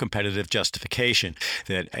same pro-competitive justification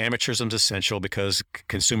that amateurism is essential because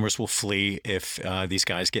consumers will flee if these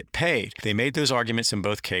guys get paid. They made those arguments in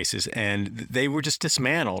both cases, and they were just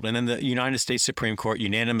dismantled. And then the United States Supreme Court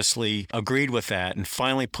unanimously agreed with that and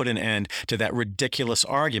finally put an end to that ridiculous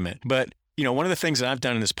argument. But one of the things that I've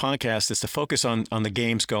done in this podcast is to focus on the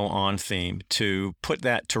games go on theme, to put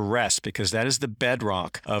that to rest, because that is the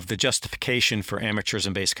bedrock of the justification for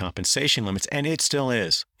amateurism-based compensation limits. And it still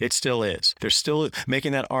is. It still is. They're still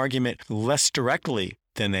making that argument less directly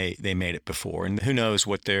than they made it before. And who knows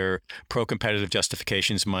what their pro-competitive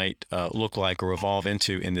justifications might look like or evolve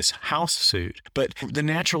into in this House suit. But the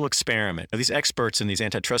natural experiment, these experts in these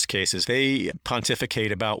antitrust cases, they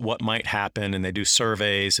pontificate about what might happen, and they do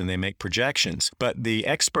surveys and they make projections. But the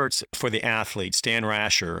experts for the athletes, Dan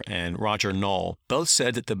Rasher and Roger Knoll, both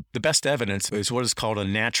said that the best evidence is what is called a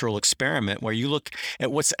natural experiment, where you look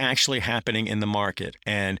at what's actually happening in the market.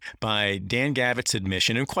 And by Dan Gavitt's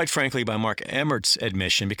admission, and quite frankly by Mark Emmert's admission,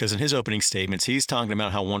 because in his opening statements, he's talking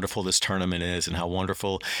about how wonderful this tournament is and how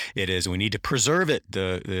wonderful it is. We need to preserve it,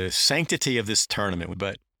 the sanctity of this tournament.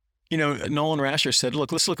 But, Nolan Rasher said,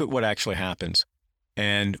 look, let's look at what actually happens.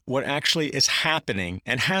 And what actually is happening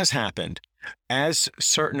and has happened as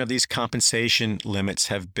certain of these compensation limits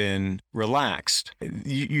have been relaxed.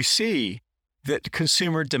 You see that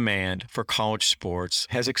consumer demand for college sports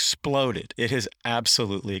has exploded. It has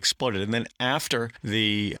absolutely exploded. And then after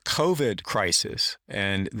the COVID crisis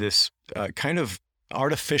and this kind of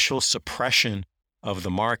artificial suppression of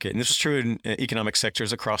the market, and this was true in economic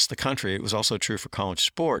sectors across the country, it was also true for college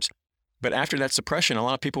sports. But after that suppression, a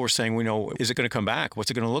lot of people were saying, is it going to come back?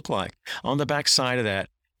 What's it going to look like? On the backside of that,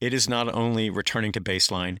 it is not only returning to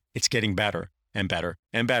baseline, it's getting better and better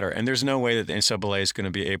and better. And there's no way that the NCAA is going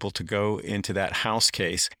to be able to go into that House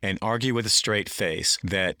case and argue with a straight face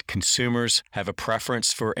that consumers have a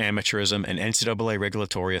preference for amateurism and NCAA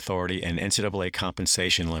regulatory authority and NCAA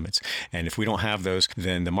compensation limits. And if we don't have those,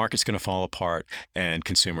 then the market's going to fall apart and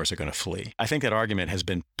consumers are going to flee. I think that argument has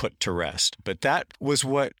been put to rest. But that was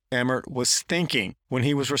what Emmert was thinking when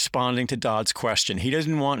he was responding to Dodd's question. He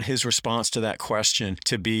didn't want his response to that question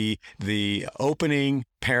to be the opening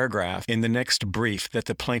paragraph in the next brief that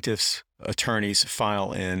the plaintiff's attorneys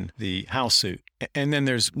file in the House suit. And then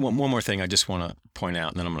there's one more thing I just want to point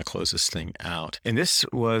out, and then I'm going to close this thing out. And this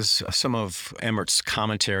was some of Emmert's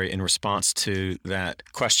commentary in response to that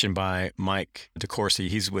question by Mike DeCourcy.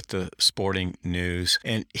 He's with the Sporting News.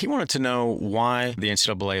 And he wanted to know why the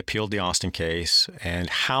NCAA appealed the Austin case and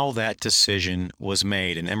how that decision was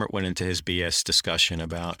made. And Emmert went into his BS discussion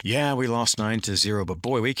about, we lost 9-0, but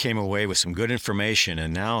boy, we came away with some good information,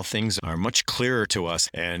 and now things are much clearer to us,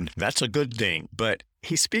 and that's a good thing. But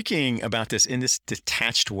he's speaking about this in this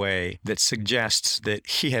detached way that suggests that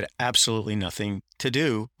he had absolutely nothing to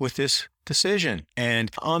do with this decision.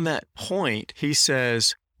 And on that point, he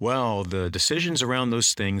says, well, the decisions around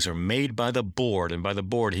those things are made by the board. And by the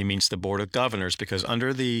board, he means the Board of Governors, because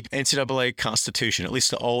under the NCAA Constitution, at least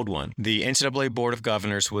the old one, the NCAA Board of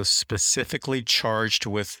Governors was specifically charged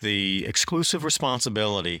with the exclusive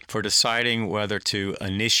responsibility for deciding whether to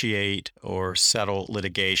initiate or settle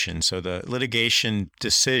litigation. So the litigation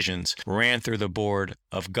decisions ran through the Board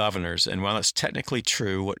of Governors. And while it's technically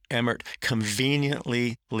true, what Emmert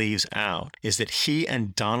conveniently leaves out is that he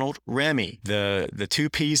and Donald Remy, the two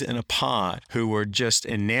peas in a pod, who were just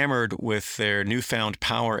enamored with their newfound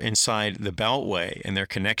power inside the Beltway and their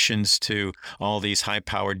connections to all these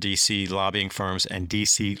high-powered D.C. lobbying firms and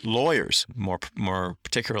D.C. lawyers, more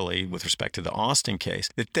particularly with respect to the Austin case,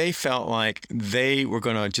 that they felt like they were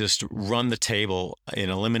going to just run the table in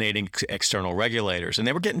eliminating external regulators. And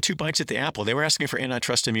they were getting two bites at the apple. They were asking for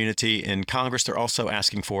antitrust immunity in Congress. They're also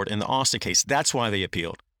asking for it in the Austin case. That's why they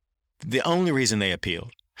appealed. The only reason they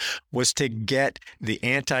appealed was to get the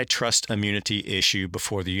antitrust immunity issue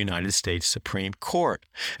before the United States Supreme Court.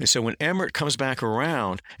 And so when Emmert comes back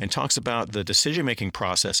around and talks about the decision-making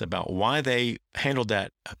process, about why they handled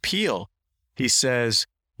that appeal, he says,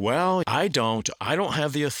 Well, I don't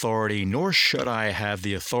have the authority, nor should I have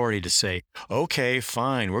the authority to say, okay,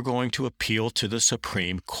 fine, we're going to appeal to the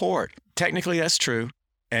Supreme Court. Technically, that's true.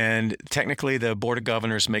 And technically, the Board of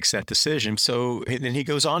Governors makes that decision. So then he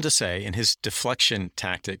goes on to say, in his deflection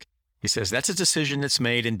tactic, he says, that's a decision that's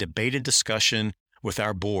made in debated discussion with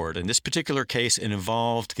our board. In this particular case, it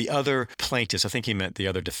involved the other plaintiffs. I think he meant the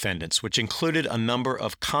other defendants, which included a number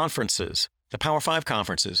of conferences, the Power Five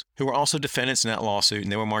conferences, who were also defendants in that lawsuit,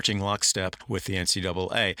 and they were marching lockstep with the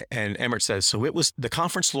NCAA. And Emmert says, so it was the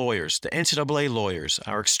conference lawyers, the NCAA lawyers,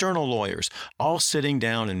 our external lawyers, all sitting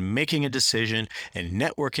down and making a decision and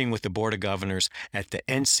networking with the Board of Governors at the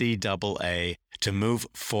NCAA to move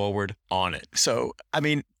forward on it. So, I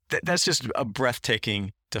mean, that's just a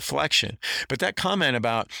breathtaking deflection. But that comment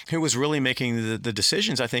about who was really making the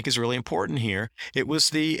decisions, I think, is really important here. It was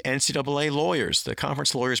the NCAA lawyers. The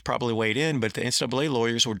conference lawyers probably weighed in, but the NCAA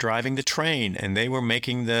lawyers were driving the train, and they were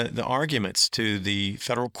making the arguments to the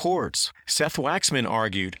federal courts. Seth Waxman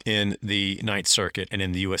argued in the Ninth Circuit and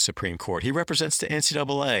in the U.S. Supreme Court. He represents the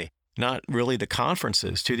NCAA, not really the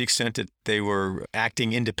conferences, to the extent that they were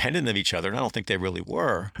acting independent of each other. And I don't think they really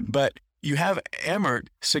were. But you have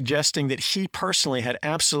Emmert suggesting that he personally had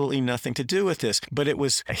absolutely nothing to do with this, but it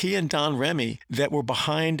was he and Don Remy that were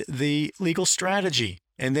behind the legal strategy,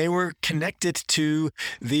 and they were connected to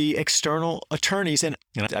the external attorneys. And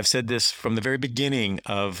I've said this from the very beginning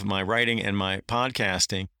of my writing and my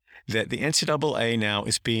podcasting, that the NCAA now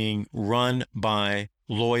is being run by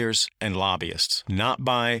lawyers and lobbyists, not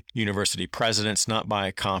by university presidents, not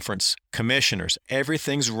by conference commissioners.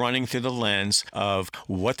 Everything's running through the lens of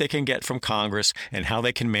what they can get from Congress and how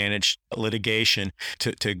they can manage litigation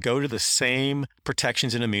to go to the same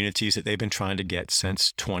protections and immunities that they've been trying to get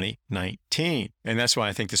since 2019. And that's why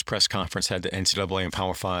I think this press conference had the NCAA and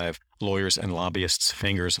Power Five lawyers and lobbyists'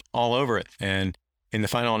 fingers all over it. And in the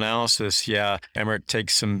final analysis, yeah, Emmert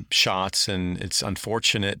takes some shots, and it's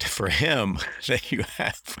unfortunate for him that you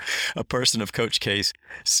have a person of Coach K's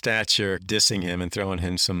stature dissing him and throwing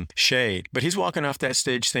him some shade. But he's walking off that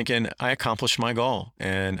stage thinking, I accomplished my goal,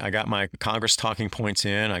 and I got my Congress talking points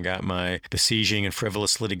in, I got my besieging and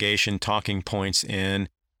frivolous litigation talking points in,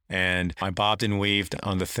 and I bobbed and weaved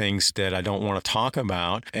on the things that I don't want to talk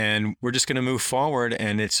about. And we're just going to move forward,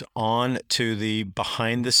 and it's on to the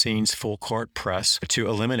behind-the-scenes full-court press to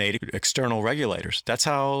eliminate external regulators. That's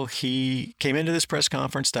how he came into this press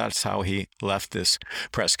conference. That's how he left this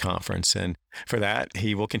press conference. And for that,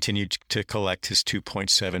 he will continue to collect his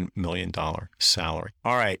 $2.7 million salary.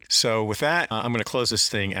 All right. So with that, I'm going to close this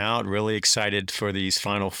thing out. Really excited for these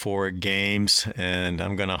Final Four games. And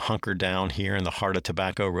I'm going to hunker down here in the heart of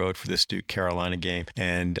Tobacco Road for this Duke-Carolina game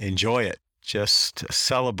and enjoy it. Just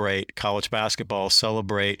celebrate college basketball,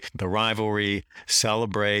 celebrate the rivalry,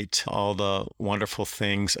 celebrate all the wonderful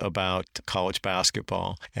things about college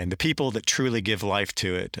basketball and the people that truly give life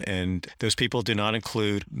to it. And those people do not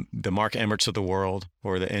include the Mark Emmerts of the world,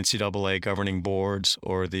 or the NCAA governing boards,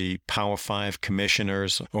 or the Power Five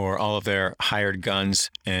commissioners, or all of their hired guns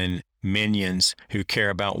and minions who care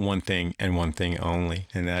about one thing and one thing only,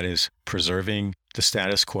 and that is preserving the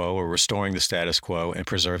status quo, or restoring the status quo, and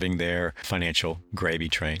preserving their financial gravy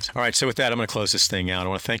trains. All right, so with that, I'm going to close this thing out. I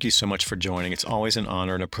want to thank you so much for joining. It's always an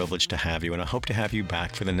honor and a privilege to have you, and I hope to have you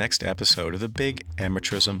back for the next episode of the Big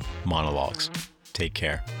Emmertrism Monologues. Take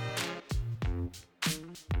care.